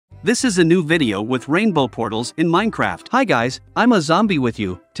This is a new video with rainbow portals in Minecraft. Hi guys, I'm a zombie with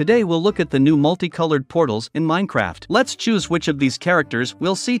you. Today we'll look at the new multicolored portals in Minecraft. Let's choose which of these characters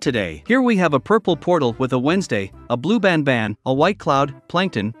we'll see today. Here we have a purple portal with a Wednesday, a blue Banban, a white cloud,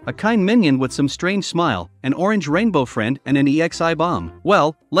 Plankton, a kind minion with some strange smile, an orange rainbow friend and an EXI bomb.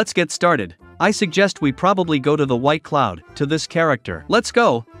 Well, let's get started. I suggest we probably go to the white cloud, to this character. Let's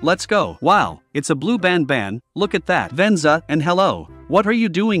go. Wow, it's a blue Banban, look at that. Venza, and hello. What are you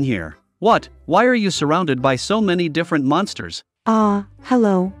doing here? What? Why are you surrounded by so many different monsters?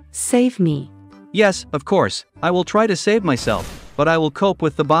 Hello, save me. Yes, of course, I will try to save myself, but I will cope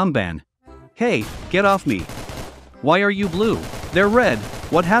with the Bomban. Hey, get off me. Why are you blue? They're red,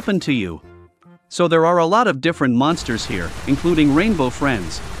 what happened to you? So there are a lot of different monsters here, including rainbow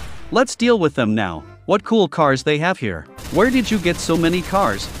friends. Let's deal with them now. What cool cars they have here. Where did you get so many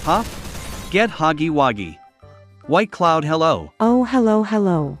cars, huh? Get Hoggy Woggy. White Cloud, hello. Oh,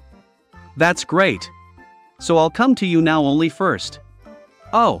 hello. That's great. So I'll come to you now only first.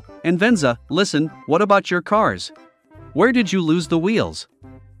 Oh, and Venza, listen, what about your cars? Where did you lose the wheels?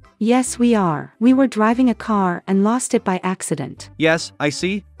 Yes, we were driving a car and lost it by accident. Yes, I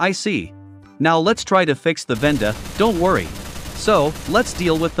see. Now let's try to fix the Venda, don't worry. So, let's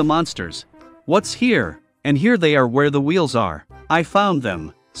deal with the monsters. What's here? And here they are where the wheels are. I found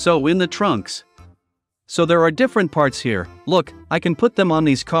them. So in the trunks. So there are different parts here. Look, I can put them on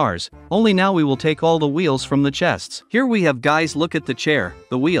these cars, only now we will take all the wheels from the chests. Here we have guys, look at the chair,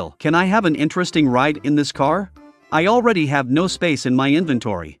 the wheel. Can I have an interesting ride in this car? I already have no space in my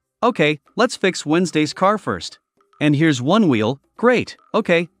inventory. Okay, let's fix Wednesday's car first. And here's one wheel, great.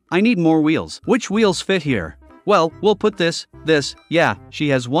 Okay, I need more wheels. Which wheels fit here? Well, we'll put this, yeah, she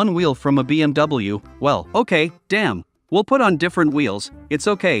has one wheel from a BMW, well, okay, damn. We'll put on different wheels, it's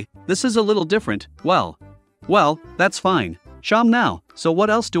okay, this is a little different, well, that's fine. Sham now, so what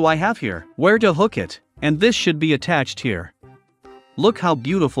else do I have here? Where to hook it? And this should be attached here. Look how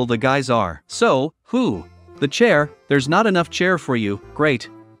beautiful the guys are. So, the chair, there's not enough chair for you, great.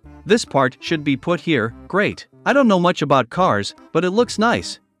 This part should be put here, great. I don't know much about cars, but it looks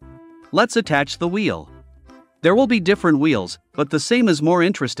nice. Let's attach the wheel. There will be different wheels, but the same is more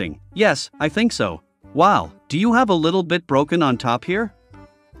interesting. Yes, I think so. Wow, do you have a little bit broken on top here?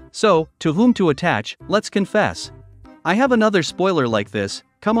 So, to whom to attach, let's confess. I have another spoiler like this,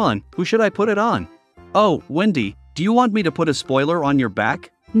 come on, who should I put it on? Oh, Wendy, do you want me to put a spoiler on your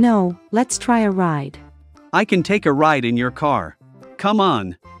back? No, let's try a ride. I can take a ride in your car. Come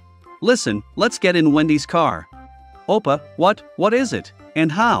on. Listen, let's get in Wendy's car. Opa, what is it?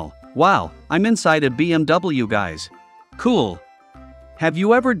 And how? Wow, I'm inside a BMW, guys. Cool. Have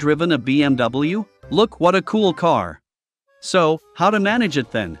you ever driven a BMW? Look, what a cool car. So, how to manage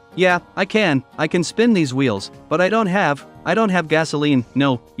it then? Yeah, I can spin these wheels, but I don't have gasoline.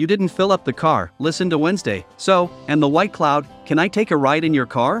 No, you didn't fill up the car, listen to Wednesday. So, and the white cloud, can I take a ride in your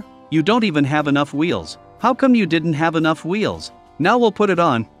car? You don't even have enough wheels. How come you didn't have enough wheels? Now we'll put it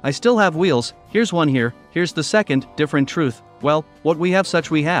on, I still have wheels, here's one here, here's the second, different truth. Well, what we have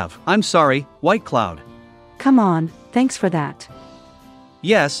such we have. I'm sorry, white cloud. Come on, thanks for that.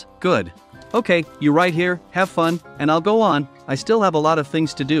 Yes, good. Okay, you right here, have fun, and I'll go on, I still have a lot of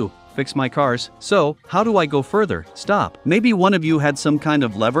things to do, fix my cars. So, how do I go further? Stop. Maybe one of you had some kind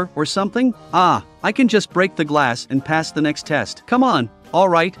of lever or something? I can just break the glass and pass the next test. Come on.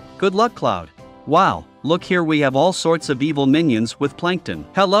 Alright, good luck, Cloud. Wow, look here we have all sorts of evil minions with Plankton.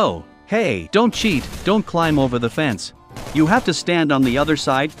 Hello. Hey, don't cheat, don't climb over the fence. You have to stand on the other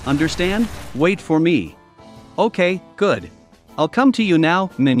side, understand? Wait for me. Okay, good. I'll come to you now,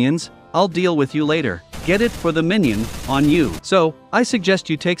 minions. I'll deal with you later. Get it for the minion, on you. So, I suggest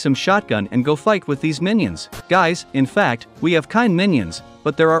you take some shotgun and go fight with these minions. Guys, in fact, we have kind minions,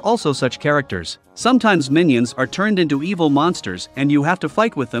 but there are also such characters. Sometimes minions are turned into evil monsters and you have to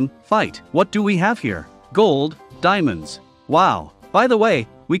fight with them. Fight. What do we have here? Gold, diamonds. Wow. By the way,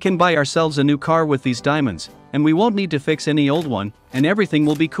 we can buy ourselves a new car with these diamonds, and we won't need to fix any old one, and everything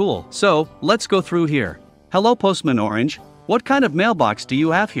will be cool. So, let's go through here. Hello Postman Orange, what kind of mailbox do you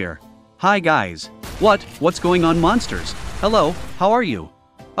have here? Hi guys. What's going on monsters? Hello, how are you?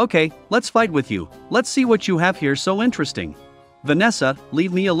 Okay, let's fight with you. Let's see what you have here so interesting. Vanessa,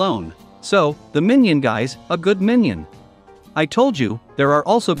 leave me alone. So, the minion guys, a good minion. I told you, there are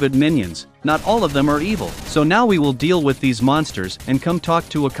also good minions, not all of them are evil. So now we will deal with these monsters and come talk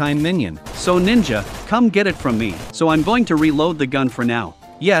to a kind minion. So Ninja, come get it from me. So I'm going to reload the gun for now.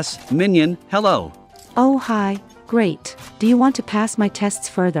 Yes, minion, hello. Oh hi, great. Do you want to pass my tests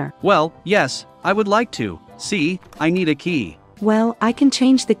further? Well, yes, I would like to. See, I need a key. Well, I can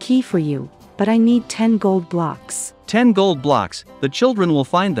change the key for you, but I need 10 gold blocks. 10 gold blocks, the children will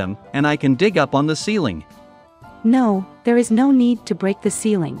find them, and I can dig up on the ceiling. No, there is no need to break the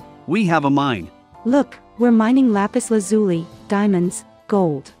ceiling. We have a mine. Look, we're mining lapis lazuli, diamonds,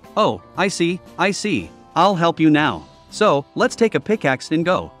 gold. Oh, I see. I'll help you now. So, let's take a pickaxe and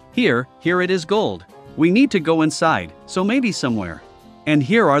go. Here it is gold. We need to go inside, so maybe somewhere. And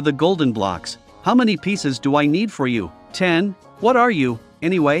here are the golden blocks. How many pieces do I need for you? 10? What are you,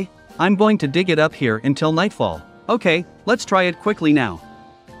 anyway? I'm going to dig it up here until nightfall. Okay, let's try it quickly now.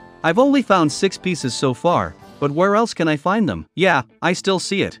 I've only found 6 pieces so far, but where else can I find them? Yeah, I still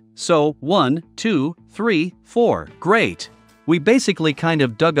see it. So, 1, 2, 3, 4. Great. We basically kind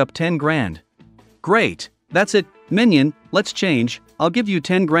of dug up 10 grand. Great. That's it, minion, let's change. I'll give you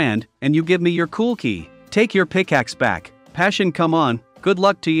 10 grand, and you give me your cool key. Take your pickaxe back. Passion, come on, good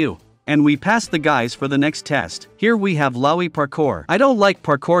luck to you. And we pass the guys for the next test. Here we have Lowy parkour. I don't like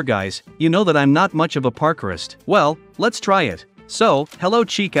parkour, guys, you know that I'm not much of a parkourist. Well, let's try it. So, hello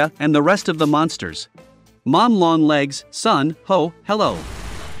Chica and the rest of the monsters. Mom long legs, son, ho, hello.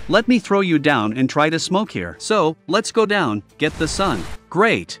 Let me throw you down and try to smoke here. So, let's go down, get the sun.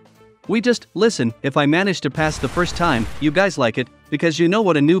 Great. Listen, if I manage to pass the first time, you guys like it, because you know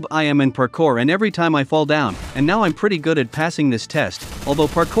what a noob I am in parkour and every time I fall down, and now I'm pretty good at passing this test, although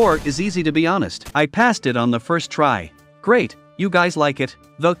parkour is easy to be honest. I passed it on the first try. Great, you guys like it.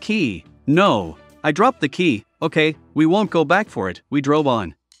 The key. No. I dropped the key, okay, we won't go back for it, we drove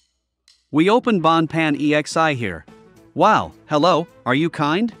on. We opened Bon Pan EXI here. Wow, hello, are you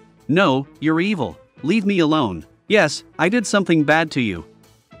kind? No, you're evil. Leave me alone. Yes, I did something bad to you.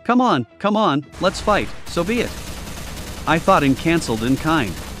 Come on, let's fight, so be it. I thought in cancelled in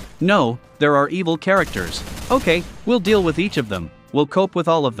kind. No, there are evil characters. Okay, we'll deal with each of them, we'll cope with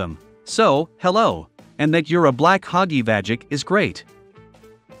all of them. So, hello. And that you're a black hoggy vagic is great.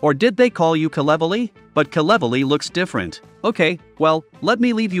 Or did they call you Kalevali? But Kalevali looks different. Okay, well, let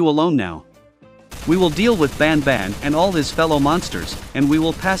me leave you alone now. We will deal with Ban Ban and all his fellow monsters, and we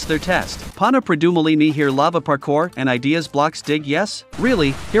will pass their test. Pana Pradumali ni here lava parkour and ideas blocks dig yes?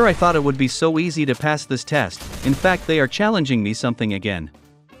 Really, here I thought it would be so easy to pass this test, in fact they are challenging me something again.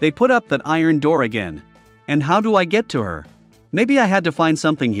 They put up that iron door again. And how do I get to her? Maybe I had to find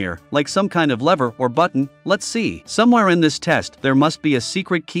something here, like some kind of lever or button, let's see. Somewhere in this test there must be a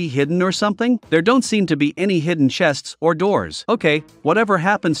secret key hidden or something? There don't seem to be any hidden chests or doors. Okay, whatever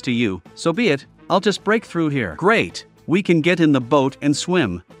happens to you, so be it. I'll just break through here. Great, we can get in the boat and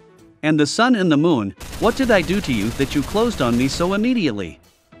swim. And the sun and the moon, what did I do to you that you closed on me so immediately?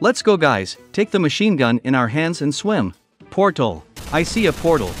 Let's go guys, take the machine gun in our hands and swim. Portal. I see a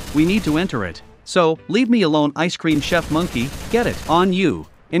portal, we need to enter it. So, leave me alone ice cream chef monkey, get it, on you.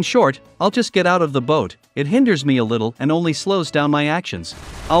 In short, I'll just get out of the boat, it hinders me a little and only slows down my actions.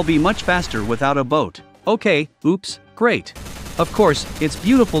 I'll be much faster without a boat. Okay, oops, great. Of course, it's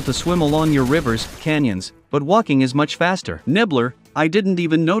beautiful to swim along your rivers, canyons, but walking is much faster. Nibbler, I didn't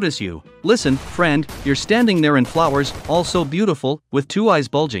even notice you. Listen, friend, you're standing there in flowers, all so beautiful, with 2 eyes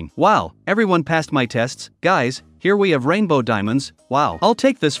bulging. Wow, everyone passed my tests. Guys, here we have rainbow diamonds. Wow, I'll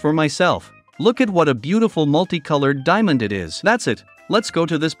take this for myself. Look at what a beautiful multicolored diamond it is. That's it, let's go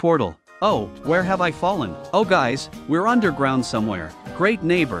to this portal. Oh, where have I fallen? Oh guys, we're underground somewhere. Great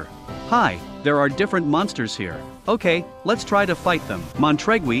neighbor. Hi, there are different monsters here. Okay, let's try to fight them.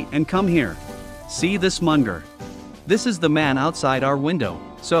 Montregui and come here. See this Munger? This is the man outside our window.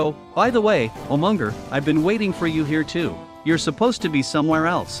 So, by the way, Omunger, I've been waiting for you here too. You're supposed to be somewhere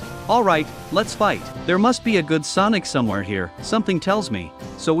else. Alright, let's fight. There must be a good Sonic somewhere here, something tells me.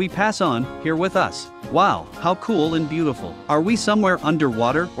 So we pass on, here with us. Wow, how cool and beautiful. Are we somewhere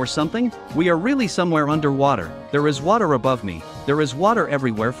underwater or something? We are really somewhere underwater. There is water above me. There is water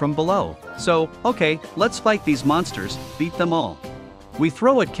everywhere from below. So, okay, let's fight these monsters, beat them all. We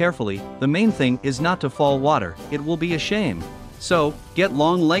throw it carefully, the main thing is not to fall water, it will be a shame. So, get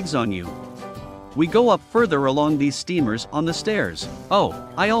long legs on you. We go up further along these steamers on the stairs. Oh,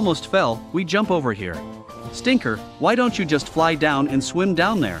 I almost fell, we jump over here. Stinker, why don't you just fly down and swim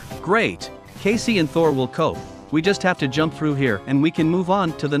down there? Great. Casey and Thor will cope. We just have to jump through here and we can move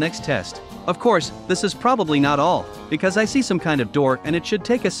on to the next test. Of course, this is probably not all, because I see some kind of door and it should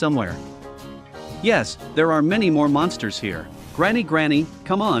take us somewhere. Yes, there are many more monsters here. Granny,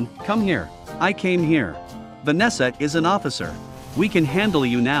 come on, come here. I came here. Vanessa is an officer. We can handle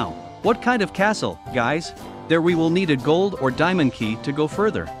you now. What kind of castle, guys? There we will need a gold or diamond key to go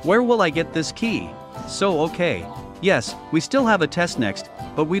further. Where will I get this key? So okay. Yes, we still have a test next,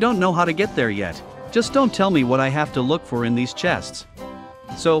 but we don't know how to get there yet. Just don't tell me what I have to look for in these chests.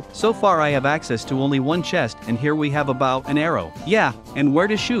 So far I have access to only one chest and here we have a bow and arrow. Yeah, and where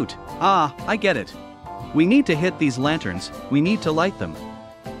to shoot? Ah, I get it. We need to hit these lanterns, we need to light them.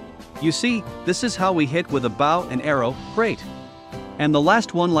 You see, this is how we hit with a bow and arrow, great. And the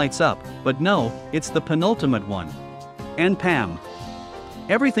last one lights up, but no, it's the penultimate one. And Pam.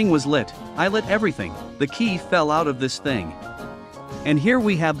 Everything was lit, I lit everything, the key fell out of this thing. And here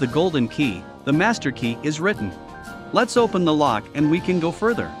we have the golden key, the master key is written. Let's open the lock and we can go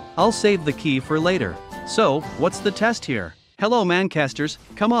further. I'll save the key for later. So, what's the test here? Hello Mancasters,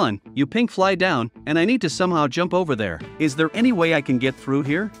 come on, you pink fly down, and I need to somehow jump over there. Is there any way I can get through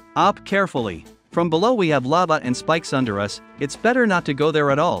here? Up carefully. From below we have lava and spikes under us, it's better not to go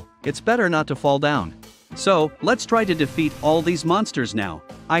there at all, it's better not to fall down. So, let's try to defeat all these monsters now.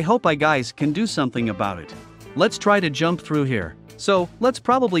 I hope I guys can do something about it. Let's try to jump through here. So, let's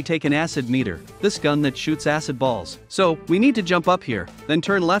probably take an acid meter, this gun that shoots acid balls. So, we need to jump up here, then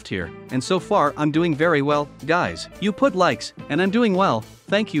turn left here, and so far I'm doing very well, guys. You put likes, and I'm doing well,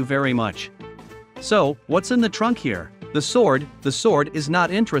 thank you very much. So, what's in the trunk here? The sword is not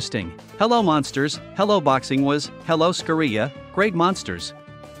interesting. Hello monsters, hello Boxing Was, hello Scaria, great monsters.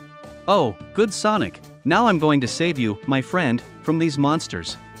 Oh, good Sonic, now I'm going to save you, my friend, from these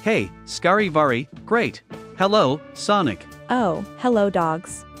monsters. Hey, Scarivari, great. Hello, Sonic. Oh, hello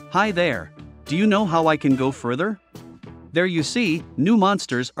dogs. Hi there. Do you know how I can go further? There you see, new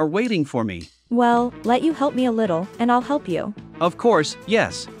monsters are waiting for me. Well, let you help me a little, and I'll help you. Of course,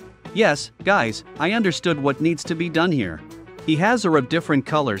 yes. Yes, guys, I understood what needs to be done here. He has are of different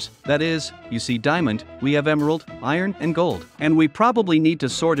colors, that is, you see diamond, we have emerald, iron, and gold. And we probably need to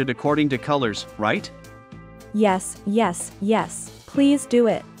sort it according to colors, right? Yes, yes, yes. Please do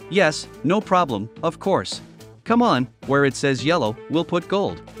it. Yes, no problem, of course. Come on, where it says yellow, we'll put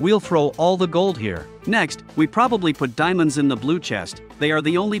gold. We'll throw all the gold here. Next, we probably put diamonds in the blue chest, they are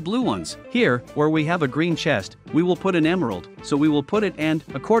the only blue ones. Here, where we have a green chest, we will put an emerald, so we will put it and,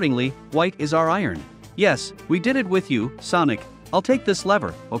 accordingly, white is our iron. Yes, we did it with you, Sonic. I'll take this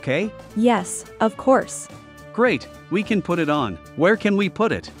lever, okay? Yes, of course. Great, we can put it on. Where can we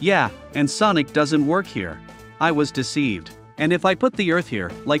put it? Yeah, and Sonic doesn't work here. I was deceived. And if I put the earth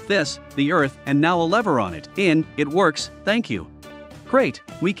here, like this, the earth, and now a lever on it, it works, thank you. Great,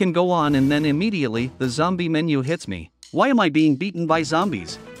 we can go on and then immediately the zombie menu hits me. Why am I being beaten by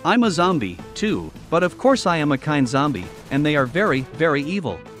zombies? I'm a zombie, too, but of course I am a kind zombie, and they are very, very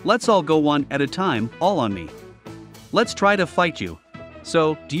evil. Let's all go one at a time, all on me. Let's try to fight you.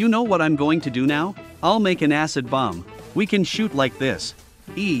 So, do you know what I'm going to do now? I'll make an acid bomb. We can shoot like this.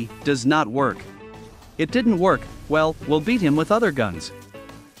 E does not work. It didn't work, well, we'll beat him with other guns.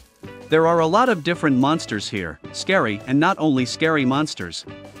 There are a lot of different monsters here, scary and not only scary monsters.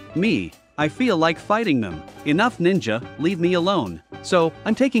 Me, I feel like fighting them. Enough ninja, leave me alone. So,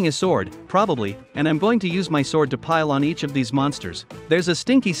 I'm taking a sword, probably, and I'm going to use my sword to pile on each of these monsters. There's a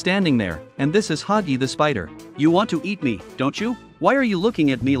Stinky standing there, and this is Hoggy the spider. You want to eat me, don't you? Why are you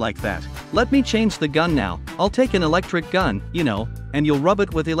looking at me like that? Let me change the gun now. I'll take an electric gun, you know, and you'll rub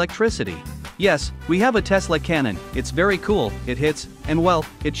it with electricity. Yes, we have a Tesla cannon, it's very cool, it hits, and well,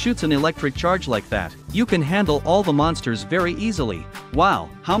 it shoots an electric charge like that. You can handle all the monsters very easily. Wow,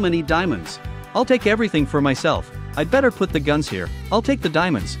 how many diamonds? I'll take everything for myself. I'd better put the guns here. I'll take the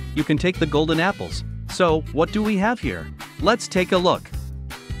diamonds, you can take the golden apples. So, what do we have here? Let's take a look.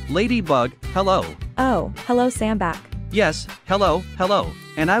 Ladybug, hello. Oh, hello Samback. Yes, hello, hello.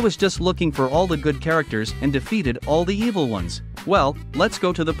 And I was just looking for all the good characters and defeated all the evil ones. Well, let's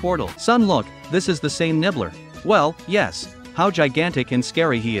go to the portal. Son, look, this is the same Nibbler. Well, yes. How gigantic and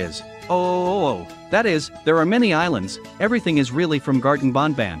scary he is. Oh, that is, there are many islands, everything is really from Garten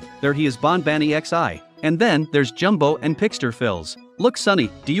Bonban. There he is Bonbani XI. And then, there's Jumbo and Pixter Fills. Look Sonny,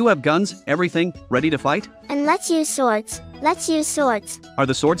 do you have guns, everything, ready to fight? And let's use swords. Let's use swords. Are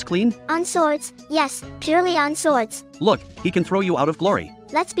the swords clean? On swords, yes, purely on swords. Look, he can throw you out of glory.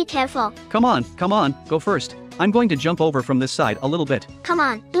 Let's be careful. Come on, go first. I'm going to jump over from this side a little bit. Come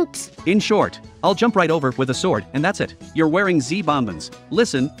on, oops. In short, I'll jump right over with a sword and that's it. You're wearing Z-bombans.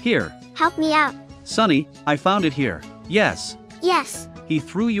 Listen, here. Help me out. Sonny, I found it here. Yes. Yes. He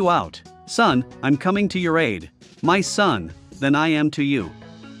threw you out. Son, I'm coming to your aid. My son, then I am to you.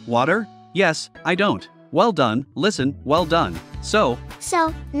 Water? Yes, I don't. Well done, listen, well done. So,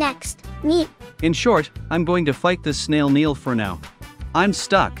 next, me. In short, I'm going to fight this snail Neil for now. I'm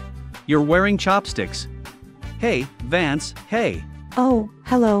stuck. You're wearing chopsticks. Hey, Vance, hey. Oh,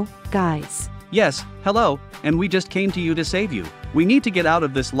 hello, guys. Yes, hello, and we just came to you to save you. We need to get out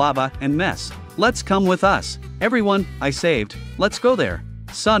of this lava and mess. Let's come with us. Everyone, I saved. Let's go there.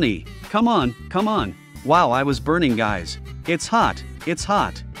 Sonny, come on, come on. Wow, I was burning, guys. It's hot, it's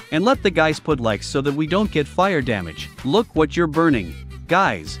hot. And let the guys put likes so that we don't get fire damage. Look what you're burning.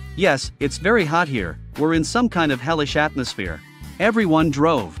 Guys, yes, it's very hot here. we're in some kind of hellish atmosphere. Everyone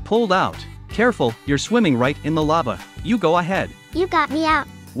drove, pulled out. Careful, you're swimming right in the lava. You go ahead. You got me out.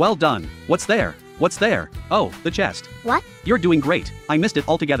 Well done. What's there? What's there? Oh, the chest. What? You're doing great. I missed it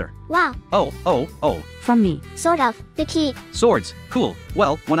altogether. Wow. Oh. From me. Sort of. The key. Swords. Cool.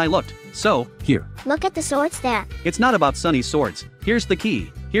 Well, when I looked. So, here. Look at the swords there. It's not about Sunny's swords. Here's the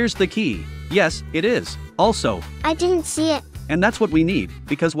key. Here's the key. Yes, it is. Also, I didn't see it. and that's what we need,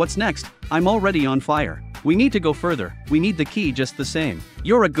 because what's next? I'm already on fire. We need to go further. We need the key just the same.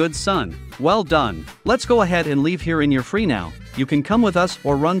 You're a good son. Well done. Let's go ahead and leave here and you're free now. You can come with us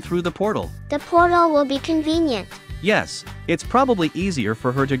or run through the portal. The portal will be convenient. Yes, it's probably easier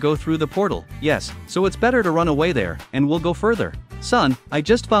for her to go through the portal. Yes, so it's better to run away there, and we'll go further. Son, I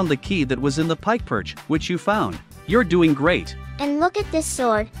just found the key that was in the pike perch, which you found. You're doing great. And look at this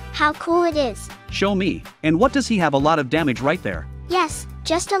sword. How cool it is. Show me. And what does he have? A lot of damage right there. Yes,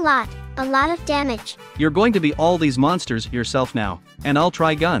 just a lot. A lot of damage. You're going to be all these monsters yourself now, and I'll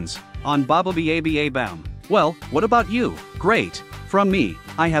try guns. On Baba Bam. Well, what about you? Great. From me,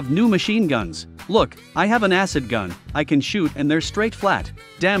 I have new machine guns. Look, I have an acid gun. I can shoot and they're straight flat.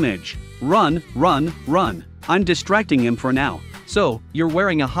 Damage. Run, run, run. I'm distracting him for now. So, you're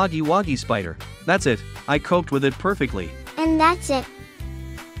wearing a Huggy Wuggy spider. That's it. I coped with it perfectly. And that's it.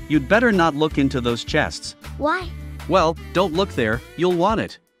 You'd better not look into those chests. Why? Well, don't look there. You'll want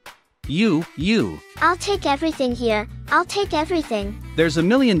it. You. I'll take everything here. I'll take everything. There's a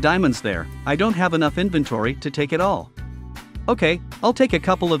million diamonds there. I don't have enough inventory to take it all. Okay, I'll take a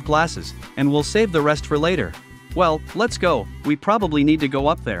couple of glasses, and we'll save the rest for later. Well, let's go. We probably need to go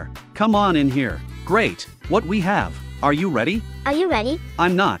up there. Come on in here. Great. What we have. Are you ready? Are you ready?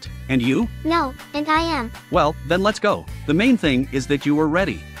 I'm not. And you? No, and I am. Well, then let's go. The main thing is that you were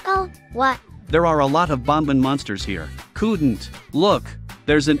ready. Oh, what? There are a lot of bombin monsters here. Couldn't. Look.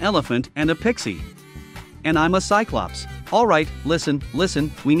 There's an elephant and a pixie. And I'm a cyclops. Alright, listen,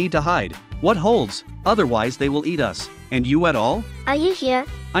 we need to hide. What holds? Otherwise they will eat us. And you at all? Are you here?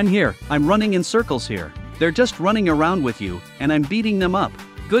 I'm here. I'm running in circles here. They're just running around with you, and I'm beating them up.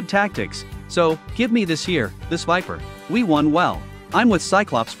 Good tactics. So, give me this here, this viper. We won well. I'm with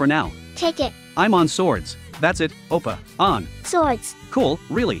Cyclops for now. Take it. I'm on swords. That's it, Opa. On. Swords. Cool,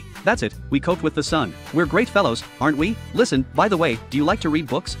 really. That's it, we coped with the sun. We're great fellows, aren't we? Listen, by the way, do you like to read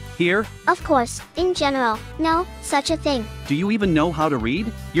books? Here? Of course, in general. No, such a thing. Do you even know how to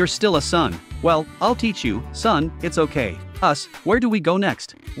read? You're still a son. Well, I'll teach you, son, it's okay. Us, where do we go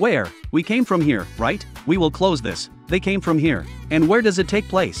next? Where? We came from here, right? We will close this. They came from here. And where does it take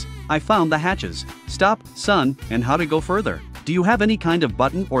place? I found the hatches. Stop, son, and how to go further? Do you have any kind of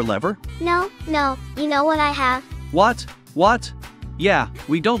button or lever? No, you know what I have? What? Yeah,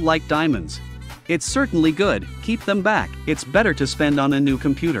 we don't like diamonds. It's certainly good, keep them back. It's better to spend on a new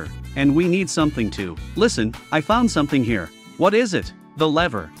computer. And we need something to. Listen, I found something here. What is it? The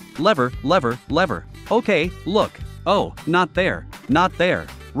lever. Lever. Okay, look. Oh, not there.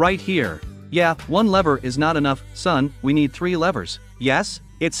 Right here. Yeah, one lever is not enough, son, we need 3 levers. Yes?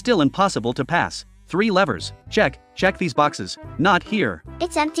 It's still impossible to pass. 3 levers. Check these boxes. Not here.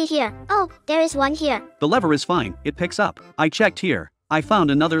 It's empty here. Oh, there is one here. The lever is fine, it picks up. I checked here. I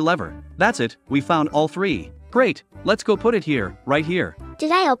found another lever. That's it, we found all 3. Great, let's go put it here, right here.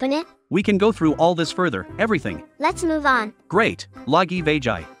 Did I open it? We can go through all this further, everything. Let's move on. Great, Logi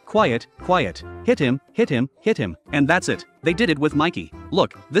Vajai. Quiet. Hit him. And that's it. They did it with Mikey.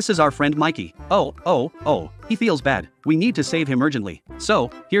 Look, this is our friend Mikey. Oh, he feels bad. We need to save him urgently. So,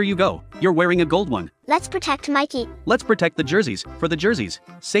 here you go. You're wearing a gold one. Let's protect Mikey. Let's protect the jerseys, for the jerseys.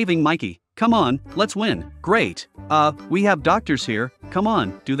 Saving Mikey. Come on, let's win. Great. We have doctors here. Come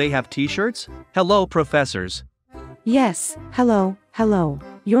on, do they have t-shirts? Hello, professors. Yes, hello.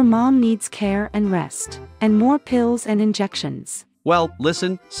 Your mom needs care and rest. And more pills and injections. Well,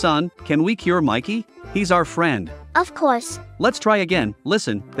 listen, son, can we cure Mikey? He's our friend. Of course. Let's try again.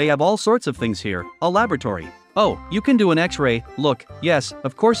 Listen, they have all sorts of things here. A laboratory. Oh, you can do an x-ray. Look, yes,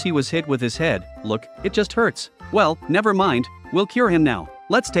 of course he was hit with his head. Look, it just hurts. Well, never mind. We'll cure him now.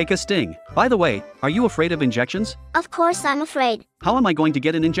 Let's take a sting. By the way, are you afraid of injections? Of course I'm afraid. How am I going to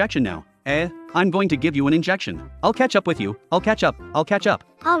get an injection now? I'm going to give you an injection. I'll catch up with you. I'll catch up.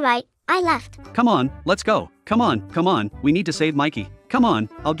 All right, I left. Come on, let's go. Come on. We need to save Mikey. Come on,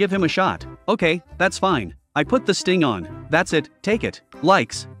 I'll give him a shot. Okay, that's fine. I put the sting on. That's it, take it.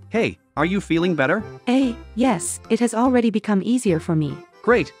 Likes. Hey, are you feeling better? Yes, it has already become easier for me.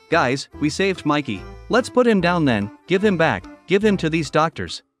 Great, guys, we saved Mikey. Let's put him down then. Give him back. Give him to these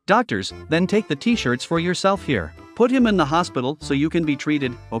doctors. Doctors, then take the t-shirts for yourself here. Put him in the hospital so you can be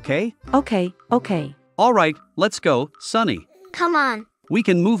treated, okay? Okay. Alright, let's go, Sonny. Come on. We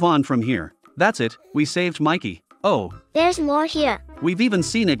can move on from here. That's it, we saved Mikey. Oh, There's more here. we've even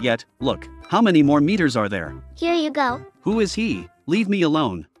seen it yet, look. How many more meters are there? Here you go. Who is he? Leave me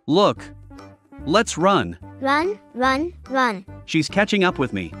alone. Look. Let's run. Run, run, run. She's catching up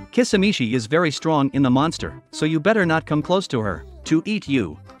with me. Kisamishi is very strong in the monster, so you better not come close to her. To eat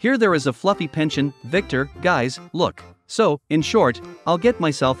you. Here there is a fluffy pension, Victor, guys, look. So, in short, I'll get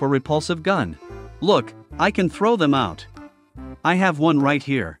myself a repulsive gun. Look, I can throw them out. I have one right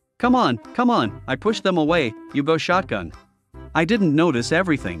here. Come on, I push them away, you go shotgun. I didn't notice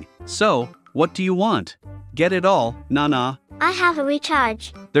everything. So, what do you want? Get it all, nah. I have a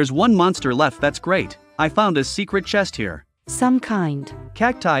recharge. There's one monster left, that's great. I found a secret chest here. Some kind.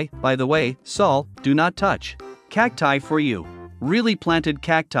 Cacti, by the way, Saul, do not touch. Cacti for you. Really planted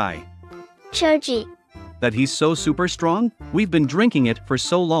cacti. Choji. That he's so super strong? We've been drinking it for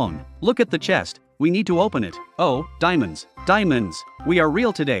so long. Look at the chest. We need to open it. Oh, diamonds. Diamonds. We are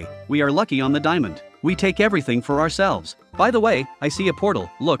real today. We are lucky on the diamond. We take everything for ourselves. By the way, I see a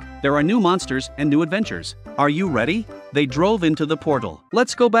portal. Look, there are new monsters and new adventures. Are you ready? They drove into the portal.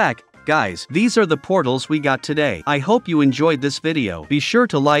 Let's go back. Guys, these are the portals we got today. I hope you enjoyed this video. Be sure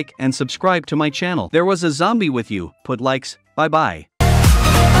to like and subscribe to my channel. There was a zombie with you. Put likes. Bye bye.